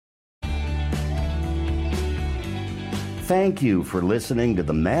Thank you for listening to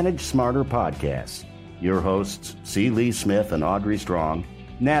the Manage Smarter podcast. Your hosts, C. Lee Smith and Audrey Strong,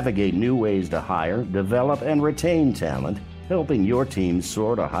 navigate new ways to hire, develop, and retain talent, helping your team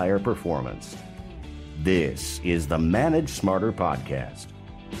soar to higher performance. This is the Manage Smarter podcast.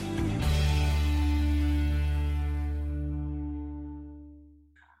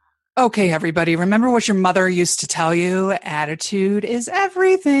 Okay, everybody, remember what your mother used to tell you? Attitude is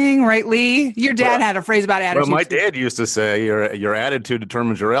everything, right, Lee? Your dad had a phrase about attitude. Well, my dad used to say your attitude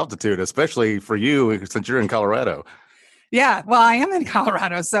determines your altitude, especially for you since you're in Colorado. Yeah, well, I am in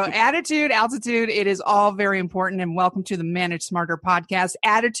Colorado. So attitude, altitude, it is all very important. And welcome to the Manage Smarter podcast.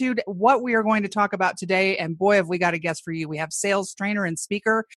 Attitude, what we are going to talk about today. And boy, have we got a guest for you. We have sales trainer and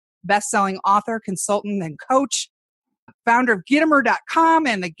speaker, best-selling author, consultant, and coach, founder of Gitomer.com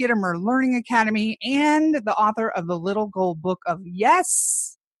and the Gitomer Learning Academy, and the author of the Little Gold Book of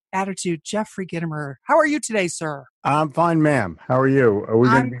Yes Attitude, Jeffrey Gitomer. How are you today, sir? I'm fine, ma'am. How are you? Are we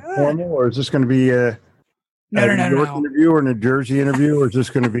going to be formal, or is this going to be a New York interview or a New Jersey interview, or is this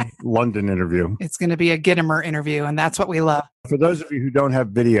going to be London interview? It's going to be a Gitomer interview, and that's what we love. For those of you who don't have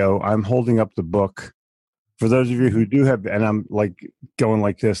video, I'm holding up the book. For those of you who do have, and I'm like going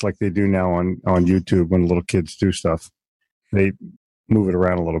like this, like they do now on YouTube when little kids do stuff. They move it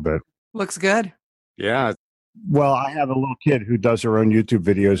around a little bit. Looks good. Yeah. Well, I have a little kid who does her own YouTube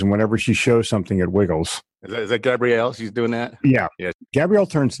videos, and whenever she shows something, it wiggles. Is that Gabrielle? She's doing that? Yeah. Gabrielle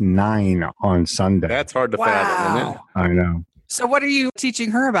turns 9 on Sunday. That's hard to fathom, isn't it? I know. So what are you teaching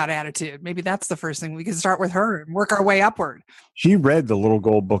her about attitude? Maybe that's the first thing. We can start with her and work our way upward. She read the Little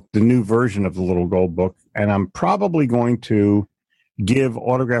Gold Book, the new version of the Little Gold Book, and I'm probably going to give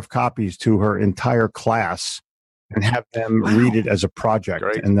autographed copies to her entire class and have them read it as a project.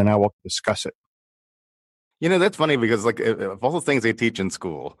 Great. And then I will discuss it. You know, that's funny because like of all the things they teach in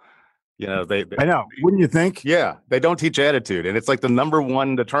school, you know, I know, wouldn't you think? Yeah, they don't teach attitude, and it's like the number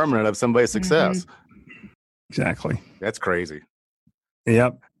one determinant of somebody's success. Exactly. That's crazy.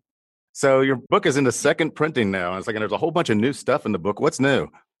 Yep. So your book is into second printing now. It's like, and there's a whole bunch of new stuff in the book. What's new?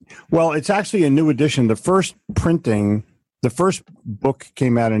 Well, it's actually a new edition. The first book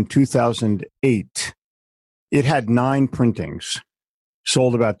came out in 2008. It had 9 printings,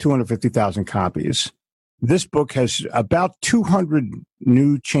 sold about 250,000 copies. This book has about 200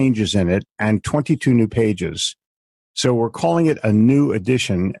 new changes in it and 22 new pages. So we're calling it a new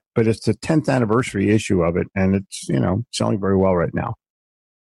edition, but it's the 10th anniversary issue of it, and it's, selling very well right now.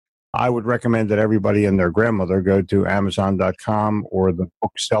 I would recommend that everybody and their grandmother go to Amazon.com or the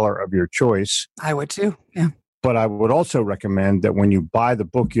bookseller of your choice. I would too, yeah. But I would also recommend that when you buy the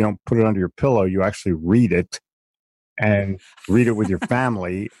book, you don't put it under your pillow. You actually read it, and read it with your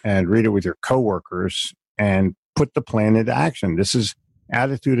family and read it with your coworkers and put the plan into action.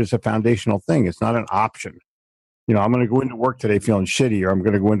 Attitude is a foundational thing. It's not an option. I'm going to go into work today feeling shitty, or I'm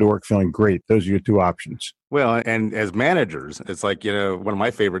going to go into work feeling great. Those are your 2 options. Well, and as managers, it's like, one of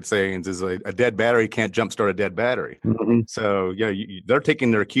my favorite sayings is a dead battery can't jumpstart a dead battery. Mm-hmm. So, they're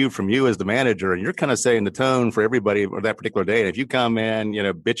taking their cue from you as the manager, and you're kind of setting the tone for everybody for that particular day. And if you come in,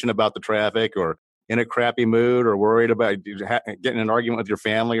 bitching about the traffic or in a crappy mood or worried about getting an argument with your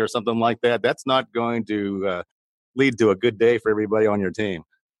family or something like that, that's not going to lead to a good day for everybody on your team.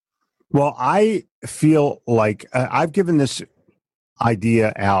 Well, I feel like I've given this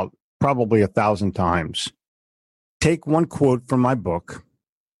idea out probably 1,000 times. Take one quote from my book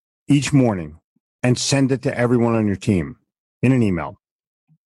each morning and send it to everyone on your team in an email.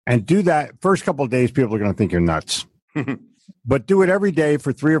 And do that. First couple of days, people are going to think you're nuts. But do it every day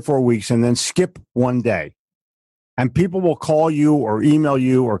for 3 or 4 weeks, and then skip one day. And people will call you or email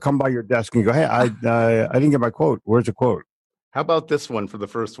you or come by your desk and go, hey, I didn't get my quote. Where's the quote? How about this one for the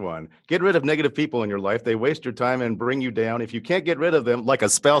first one? Get rid of negative people in your life. They waste your time and bring you down. If you can't get rid of them, like a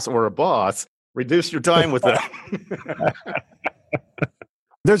spouse or a boss, reduce your time with them.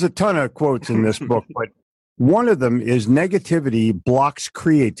 There's a ton of quotes in this book, but one of them is negativity blocks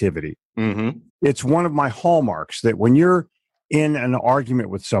creativity. Mm-hmm. It's one of my hallmarks that when you're in an argument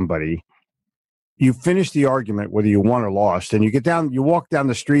with somebody, you finish the argument, whether you won or lost, and you walk down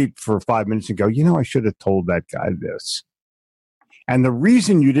the street for 5 minutes and go, I should have told that guy this. And the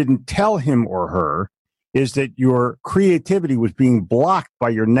reason you didn't tell him or her is that your creativity was being blocked by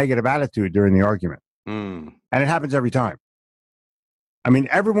your negative attitude during the argument. Mm. And it happens every time. I mean,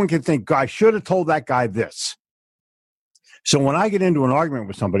 everyone can think, I should have told that guy this. So when I get into an argument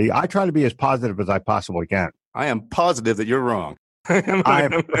with somebody, I try to be as positive as I possibly can. I am positive that you're wrong. I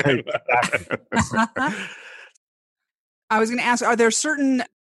am right. I was going to ask, are there certain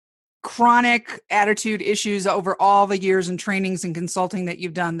chronic attitude issues over all the years and trainings and consulting that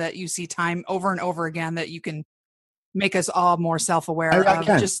you've done that you see time over and over again that you can make us all more self-aware I of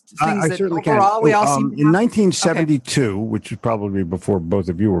can. just things I that certainly overall can. we all seem in 1972, which was probably before both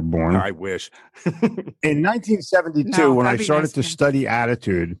of you were born. I wish. In 1972, No, when I that'd be started nice, to yeah. study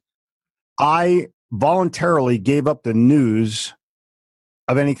attitude, I voluntarily gave up the news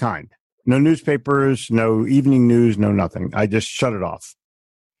of any kind. No newspapers, no evening news, no nothing. I just shut it off.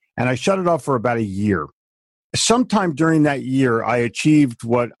 And I shut it off for about a year. Sometime during that year, I achieved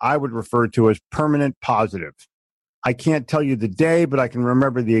what I would refer to as permanent positive. I can't tell you the day, but I can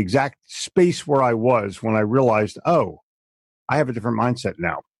remember the exact space where I was when I realized, oh, I have a different mindset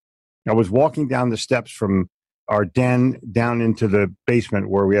now. I was walking down the steps from our den down into the basement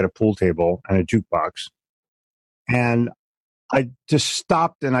where we had a pool table and a jukebox. And I just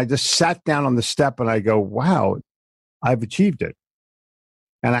stopped and I just sat down on the step and I go, wow, I've achieved it.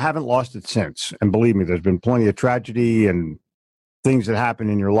 And I haven't lost it since. And believe me, there's been plenty of tragedy and things that happen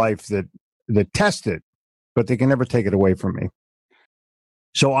in your life that test it, but they can never take it away from me.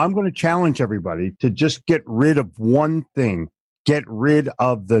 So I'm going to challenge everybody to just get rid of one thing. Get rid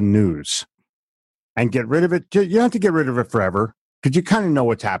of the news and get rid of it. You don't have to get rid of it forever because you kind of know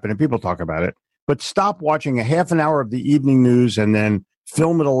what's happening. People talk about it, but stop watching a half an hour of the evening news and then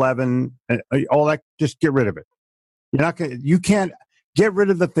film at 11 and all that. Just get rid of it. You can't get rid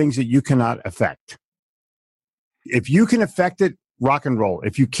of the things that you cannot affect. If you can affect it, rock and roll.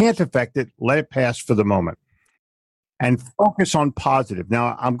 If you can't affect it, let it pass for the moment and focus on positive.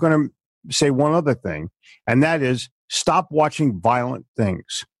 Now, I'm going to say one other thing, and that is stop watching violent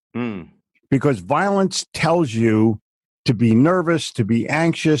things because violence tells you to be nervous, to be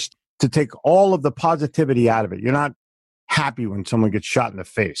anxious, to take all of the positivity out of it. You're not happy when someone gets shot in the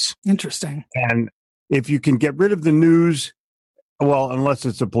face. Interesting. And if you can get rid of the news, well, unless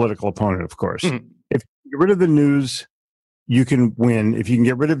it's a political opponent, of course. If you get rid of the news, you can win. If you can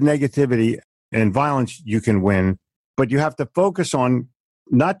get rid of negativity and violence, you can win. But you have to focus on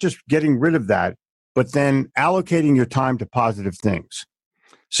not just getting rid of that, but then allocating your time to positive things.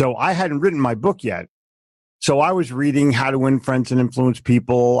 So I hadn't written my book yet. So I was reading How to Win Friends and Influence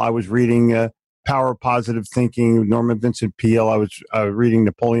People. I was reading Power of Positive Thinking, Norman Vincent Peale. I was reading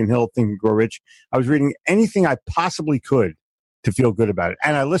Napoleon Hill, Think and Grow Rich. I was reading anything I possibly could to feel good about it.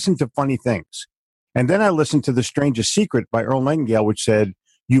 And I listened to funny things. And then I listened to The Strangest Secret by Earl Nightingale, which said,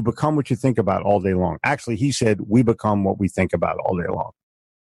 you become what you think about all day long. Actually, he said, we become what we think about all day long.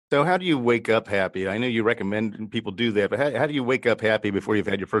 So how do you wake up happy? I know you recommend people do that, but how do you wake up happy before you've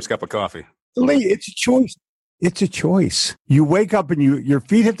had your first cup of coffee? Lee, it's a choice. It's a choice. You wake up and your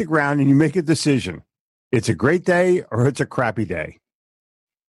feet hit the ground and you make a decision. It's a great day or it's a crappy day.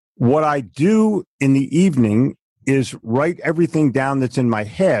 What I do in the evening is write everything down that's in my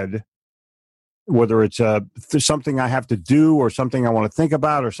head, whether it's something I have to do or something I want to think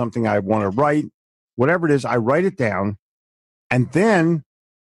about or something I want to write, whatever it is, I write it down and then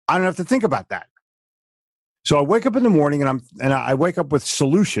I don't have to think about that. So I wake up in the morning and I wake up with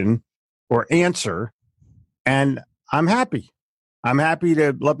solution or answer and I'm happy. I'm happy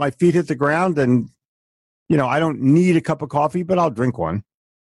to let my feet hit the ground and, I don't need a cup of coffee, but I'll drink one.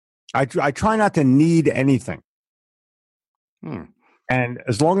 I try not to need anything. And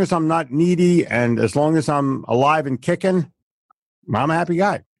as long as I'm not needy and as long as I'm alive and kicking, I'm a happy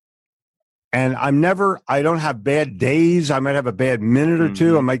guy. And I don't have bad days. I might have a bad minute or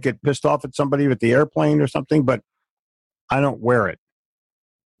two. I might get pissed off at somebody with the airplane or something, but I don't wear it.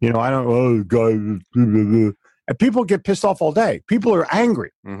 I don't, oh, God. And people get pissed off all day. People are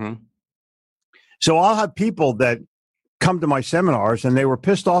angry. So I'll have people that come to my seminars and they were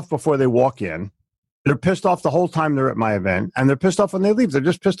pissed off before they walk in. They're pissed off the whole time they're at my event, and they're pissed off when they leave. They're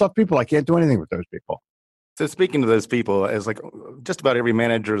just pissed off people. I can't do anything with those people. So speaking to those people, as like just about every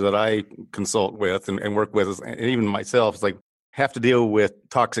manager that I consult with and work with, and even myself, is like have to deal with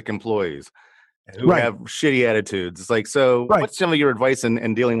toxic employees who have shitty attitudes. It's like, so what's some of your advice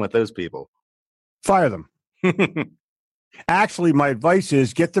in dealing with those people? Fire them. Actually, my advice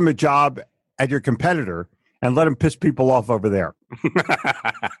is get them a job at your competitor and let them piss people off over there.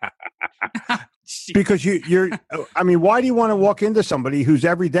 Because why do you want to walk into somebody whose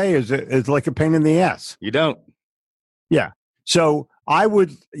every day is like a pain in the ass? You don't. Yeah. So I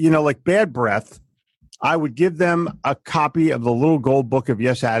would, like bad breath, I would give them a copy of the Little Gold Book of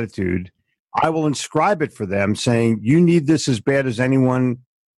Yes Attitude. I will inscribe it for them saying, you need this as bad as anyone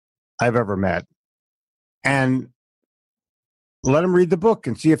I've ever met. And let them read the book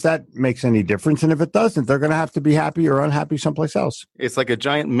and see if that makes any difference. And if it doesn't, they're going to have to be happy or unhappy someplace else. It's like a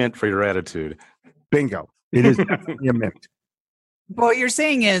giant mint for your attitude. Bingo. It is definitely a mint. But what you're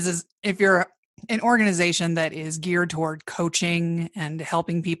saying is if you're an organization that is geared toward coaching and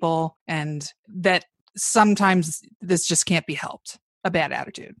helping people and that sometimes this just can't be helped, a bad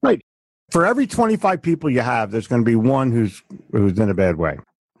attitude. Right. For every 25 people you have, there's going to be one who's in a bad way.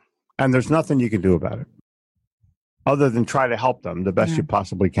 And there's nothing you can do about it other than try to help them the best you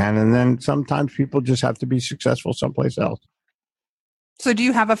possibly can. And then sometimes people just have to be successful someplace else. So do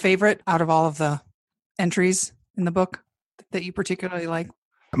you have a favorite out of all of the entries in the book that you particularly like?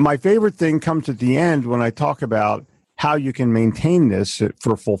 My favorite thing comes at the end when I talk about how you can maintain this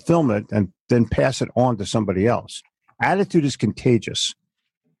for fulfillment and then pass it on to somebody else. Attitude is contagious.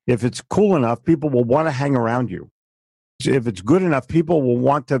 If it's cool enough, people will want to hang around you. If it's good enough, people will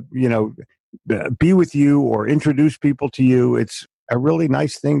want to, be with you or introduce people to you. It's a really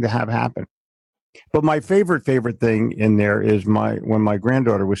nice thing to have happen. But my favorite thing in there is when my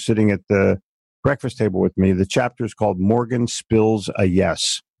granddaughter was sitting at the breakfast table with me. The chapter is called Morgan Spills a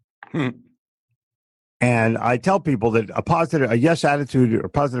Yes. And I tell people that a yes attitude or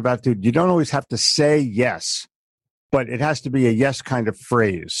positive attitude, you don't always have to say yes, but it has to be a yes kind of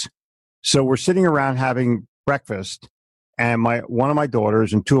phrase. So we're sitting around having breakfast, and one of my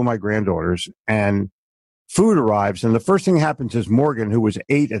daughters and two of my granddaughters, and food arrives, and the first thing happens is Morgan, who was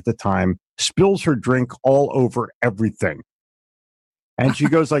 8 at the time, spills her drink all over everything. And she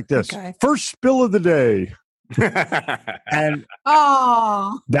goes like this, okay. First spill of the day. And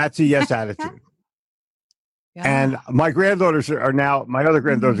that's a yes attitude. Yeah. And my granddaughters are now, my other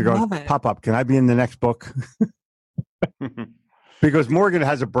granddaughters are going, Pop, can I be in the next book? Because Morgan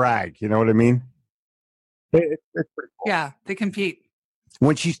has a brag, you know what I mean? It's pretty cool. Yeah, they compete.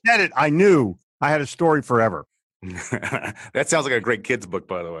 When she said it, I knew I had a story forever. That sounds like a great kid's book,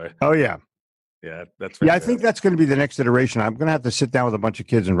 by the way. Oh, yeah. Yeah, that's I think that's going to be the next iteration. I'm going to have to sit down with a bunch of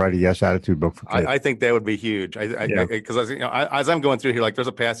kids and write a yes attitude book for kids. I think that would be huge. Because as I'm going through here, like there's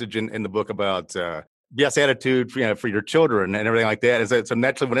a passage in the book about yes attitude for your children and everything like that. So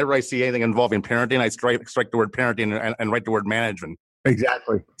naturally, whenever I see anything involving parenting, I strike the word parenting and write the word management.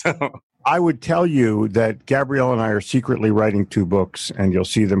 Exactly. I would tell you that Gabrielle and I are secretly writing 2 books, and you'll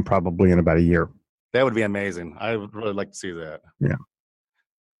see them probably in about a year. That would be amazing. I would really like to see that. Yeah.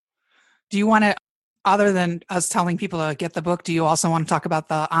 Do you want to, other than us telling people to get the book, do you also want to talk about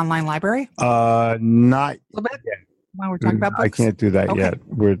the online library? Not a little bit yet. While we're talking about books? I can't do that yet.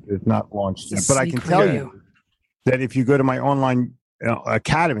 It's not launched yet. But I can tell you that if you go to my online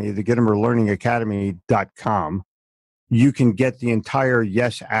academy, the GetEmErLearningAcademy.com, you can get the entire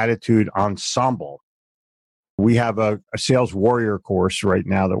Yes Attitude ensemble. We have a sales warrior course right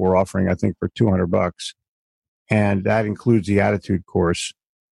now that we're offering, I think, for $200. And that includes the attitude course.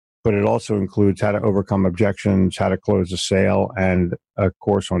 But it also includes how to overcome objections, how to close a sale, and a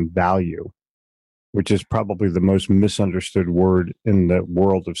course on value, which is probably the most misunderstood word in the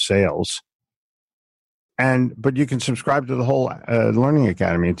world of sales. But you can subscribe to the whole Learning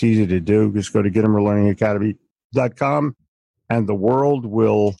Academy. It's easy to do. Just go to GetEmErLearningAcademy.com, and the world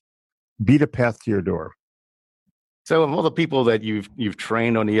will beat a path to your door. So, of all the people that you've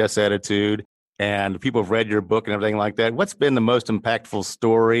trained on the Yes Attitude, and people have read your book and everything like that, what's been the most impactful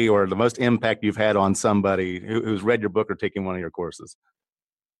story or the most impact you've had on somebody who's read your book or taken one of your courses?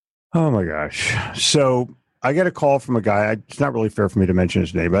 Oh, my gosh. So I get a call from a guy. It's not really fair for me to mention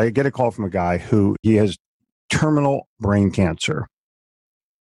his name, but I get a call from a guy he has terminal brain cancer.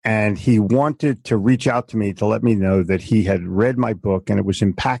 And he wanted to reach out to me to let me know that he had read my book and it was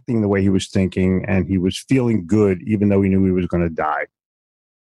impacting the way he was thinking, and he was feeling good even though he knew he was going to die.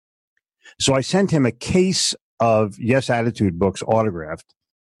 So I sent him a case of Yes Attitude books autographed.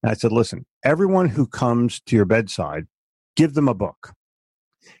 And I said, listen, everyone who comes to your bedside, give them a book.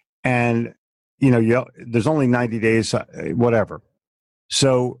 And, there's only 90 days, whatever.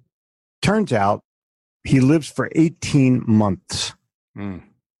 So turns out he lives for 18 months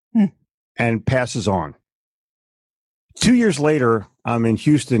and passes on. 2 years later, I'm in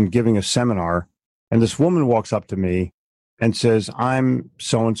Houston giving a seminar, and this woman walks up to me and says, I'm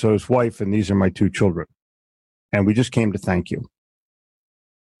so-and-so's wife, and these are my 2 children. And we just came to thank you.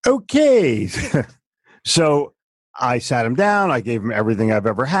 Okay. So I sat him down. I gave him everything I've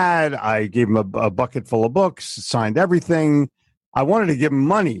ever had. I gave him a bucket full of books, signed everything. I wanted to give him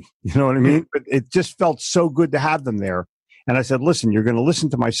money. You know what I mean? But it just felt so good to have them there. And I said, listen, you're going to listen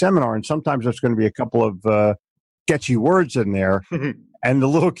to my seminar, and sometimes there's going to be a couple of sketchy words in there. And the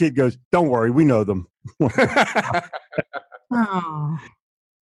little kid goes, don't worry, we know them. Oh.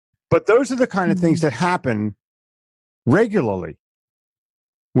 But those are the kind of things that happen regularly.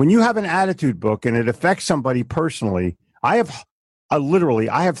 When you have an attitude book and it affects somebody personally, I have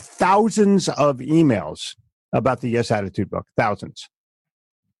thousands of emails about the Yes Attitude book, thousands.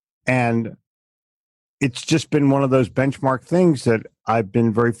 And it's just been one of those benchmark things that I've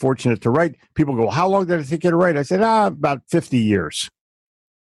been very fortunate to write. People go, how long did it take you to write? I said, about 50 years.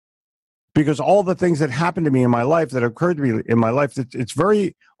 Because all the things that happened to me in my life, that occurred to me in my life, it's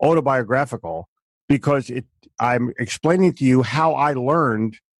very autobiographical, because I'm explaining to you how I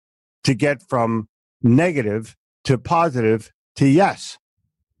learned to get from negative to positive to yes.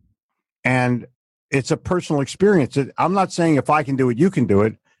 And it's a personal experience. I'm not saying if I can do it, you can do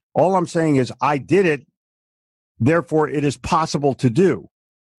it. All I'm saying is I did it, therefore it is possible to do.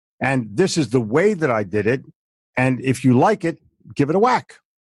 And this is the way that I did it. And if you like it, give it a whack.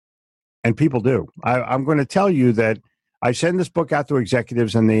 And people do. I'm going to tell you that I send this book out to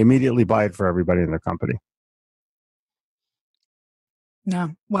executives and they immediately buy it for everybody in their company.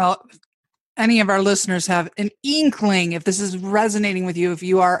 No. Well, any of our listeners have an inkling if this is resonating with you, if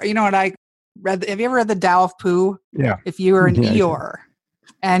you are, you know what I read, have you ever read The Tao of Pooh? Yeah. If you are an Eeyore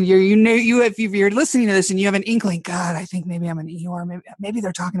and if you're listening to this and you have an inkling, God, I think maybe I'm an Eeyore. Maybe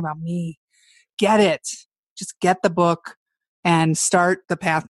they're talking about me. Get it. Just get the book and start the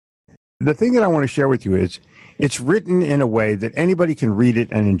path. The thing that I want to share with you is it's written in a way that anybody can read it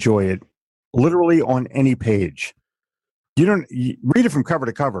and enjoy it literally on any page. You read it from cover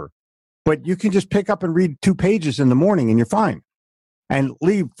to cover, but you can just pick up and read 2 pages in the morning and you're fine. And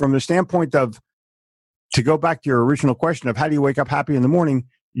leave from the standpoint of, to go back to your original question of how do you wake up happy in the morning,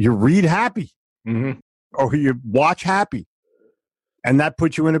 you read happy or you watch happy. And that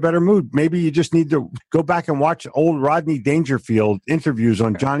puts you in a better mood. Maybe you just need to go back and watch old Rodney Dangerfield interviews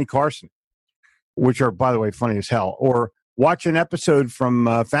on Johnny Carson, which are, by the way, funny as hell. Or watch an episode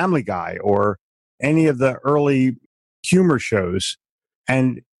from Family Guy or any of the early humor shows,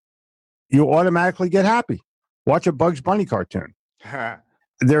 and you automatically get happy. Watch a Bugs Bunny cartoon.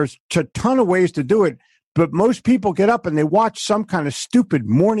 There's a ton of ways to do it, but most people get up and they watch some kind of stupid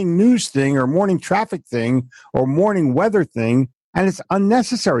morning news thing or morning traffic thing or morning weather thing. And it's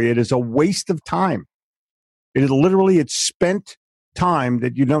unnecessary. It is a waste of time. It is literally, it's spent time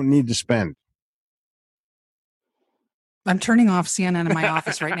that you don't need to spend. I'm turning off CNN in my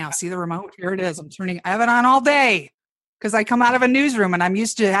office right now. See the remote? Here it is. I have it on all day because I come out of a newsroom and I'm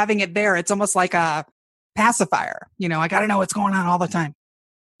used to having it there. It's almost like a pacifier. You know, I got to know what's going on all the time.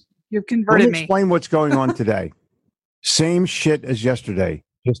 You've converted me. Explain what's going on today. Same shit as yesterday,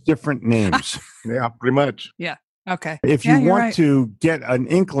 just different names. Yeah, pretty much. Yeah. Okay. If you want to get an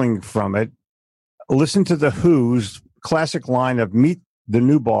inkling from it, listen to the Who's classic line of "Meet the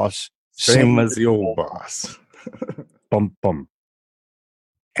new boss, same as the old boss." Bum bum.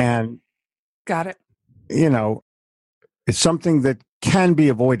 And got it. You know, it's something that can be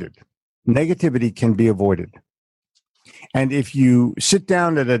avoided. Negativity can be avoided. And if you sit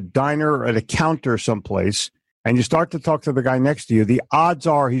down at a diner or at a counter someplace and you start to talk to the guy next to you, the odds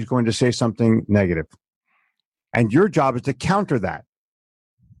are he's going to say something negative. And your job is to counter that.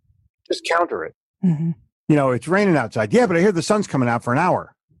 Just counter it. Mm-hmm. You know, it's raining outside. Yeah, but I hear the sun's coming out for an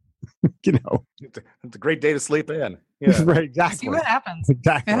hour. You know, it's a great day to sleep in. Yeah. Right, exactly. See what happens.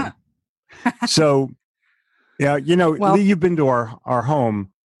 Exactly. Yeah. So, yeah, you know, well, Lee, you've been to our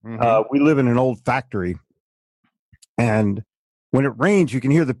home. Mm-hmm. We live in an old factory. And when it rains, you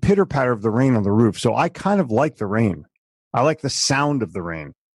can hear the pitter patter of the rain on the roof. So I kind of like the rain. I like the sound of the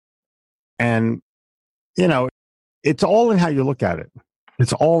rain. And, you know, it's all in how you look at it.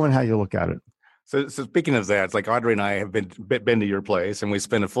 It's all in how you look at it. So speaking of that, it's like Audrey and I have been to your place, and we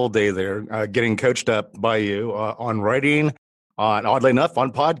spent a full day there getting coached up by you on writing, on oddly enough,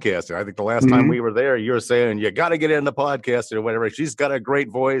 on podcasting. I think the last time we were there, you were saying you got to get into podcasting or whatever. She's got a great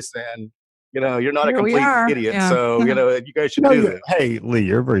voice, and you know you're not a complete idiot. Yeah. So you know you guys should do this. Hey, Lee,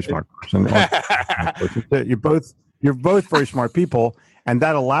 you're a very smart person. You're both very smart people. And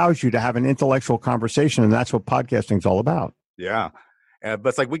that allows you to have an intellectual conversation, and that's what podcasting is all about. Yeah. But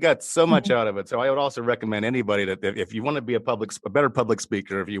it's like we got so much out of it. So I would also recommend anybody that if you want to be a better public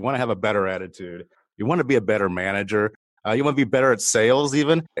speaker, if you want to have a better attitude, you want to be a better manager, you want to be better at sales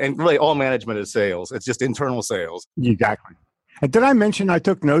even, and really all management is sales. It's just internal sales. Exactly. And did I mention I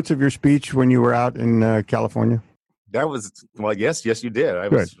took notes of your speech when you were out in California? That was, well, yes, you did. I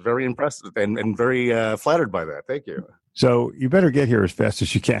was very impressed and very flattered by that. Thank you. So you better get here as fast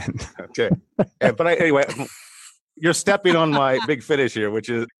as you can. Okay. But anyway, you're stepping on my big finish here, which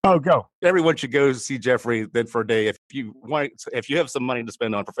is go. Everyone should go see Jeffrey then for a day. If you have some money to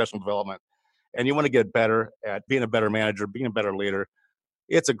spend on professional development and you want to get better at being a better manager, being a better leader,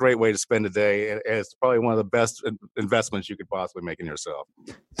 it's a great way to spend a day. And it's probably one of the best investments you could possibly make in yourself.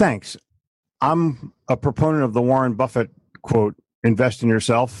 Thanks. I'm a proponent of the Warren Buffett quote, invest in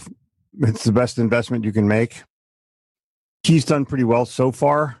yourself. It's the best investment you can make. He's done pretty well so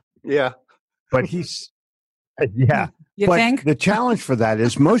far. Yeah. But he's, yeah. You but think? The challenge for that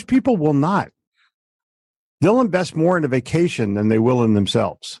is most people will not. They'll invest more in a vacation than they will in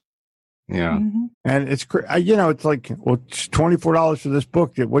themselves. Yeah. Mm-hmm. And it's, it's like, well, it's $24 for this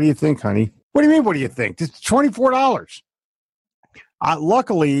book. What do you think, honey? What do you mean, what do you think? It's $24.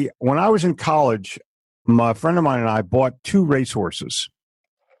 Luckily, when I was in college, my friend of mine and I bought 2 racehorses.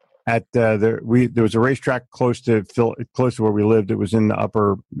 There was a racetrack close to where we lived. It was in the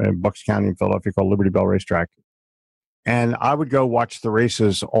upper Bucks County in Philadelphia called Liberty Bell Racetrack. And I would go watch the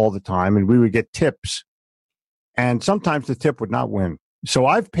races all the time, and we would get tips. And sometimes the tip would not win. So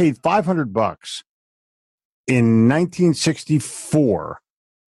I've paid $500 in 1964,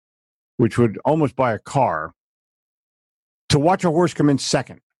 which would almost buy a car, to watch a horse come in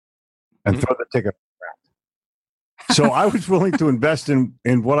second and throw the ticket. So I was willing to invest in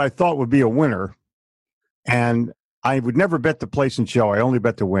what I thought would be a winner. And I would never bet the place and show. I only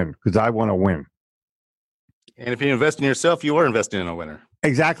bet to win because I want to win. And if you invest in yourself, you are investing in a winner.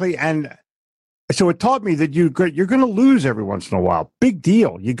 Exactly. And so it taught me that you're going to lose every once in a while. Big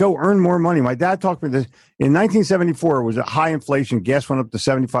deal. You go earn more money. My dad taught me this. In 1974, it was a high inflation. Gas went up to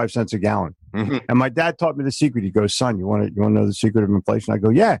 75 cents a gallon. Mm-hmm. And my dad taught me the secret. He goes, son, you want to know the secret of inflation? I go,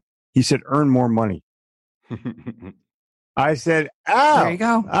 yeah. He said, earn more money. I said, oh. There you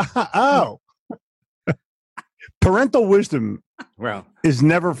go. Parental wisdom is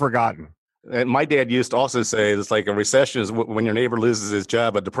never forgotten. And my dad used to also say it's like a recession is when your neighbor loses his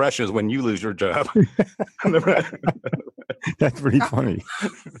job. A depression is when you lose your job. That's pretty funny.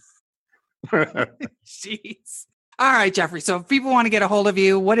 Jeez. All right, Jeffrey. So if people want to get a hold of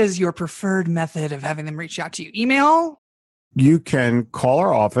you, what is your preferred method of having them reach out to you? Email? You can call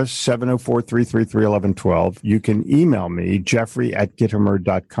our office, 704-333-1112. You can email me,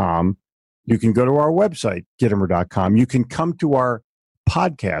 jeffrey@gittimer.com. You can go to our website, gittimer.com. You can come to our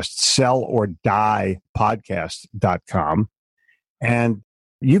podcast, selloRdiepodcast.com. And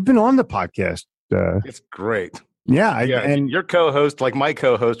you've been on the podcast. It's great. Yeah. And your co-host, like my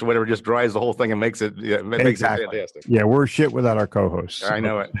co-host or whatever, just drives the whole thing and makes it fantastic. Yeah, we're shit without our co-hosts. I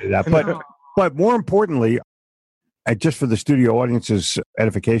know it. But more importantly, just for the studio audience's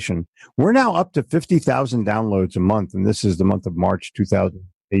edification, we're now up to 50,000 downloads a month, and this is the month of March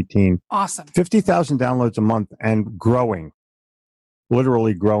 2018. Awesome. 50,000 downloads a month and growing,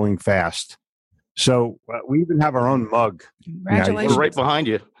 literally growing fast. So we even have our own mug. Congratulations. We're right behind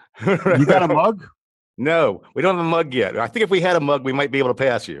you. You got a mug? No, we don't have a mug yet. I think if we had a mug, we might be able to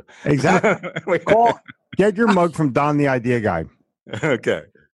pass you. Exactly. Get your mug from Don the Idea Guy. Okay.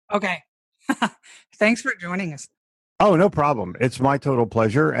 Thanks for joining us. Oh, no problem. It's my total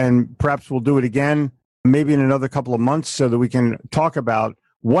pleasure. And perhaps we'll do it again, maybe in another couple of months, so that we can talk about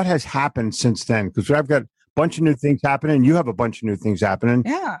what has happened since then. Because I've got a bunch of new things happening. You have a bunch of new things happening.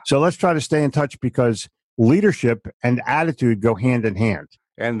 Yeah. So let's try to stay in touch, because leadership and attitude go hand in hand.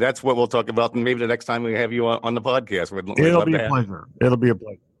 And that's what we'll talk about maybe the next time we have you on the podcast. It'll be a pleasure. It'll be a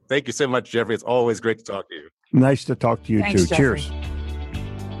pleasure. Thank you so much, Jeffrey. It's always great to talk to you. Nice to talk to you, Thanks, too. Jeffrey. Cheers.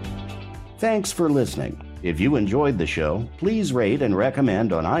 Thanks for listening. If you enjoyed the show, please rate and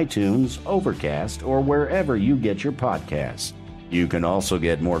recommend on iTunes, Overcast, or wherever you get your podcasts. You can also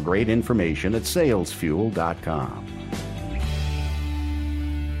get more great information at salesfuel.com.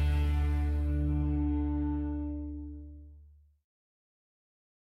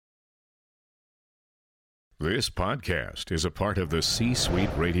 This podcast is a part of the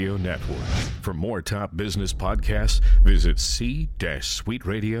C-Suite Radio Network. For more top business podcasts, visit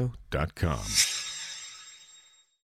c-suiteradio.com.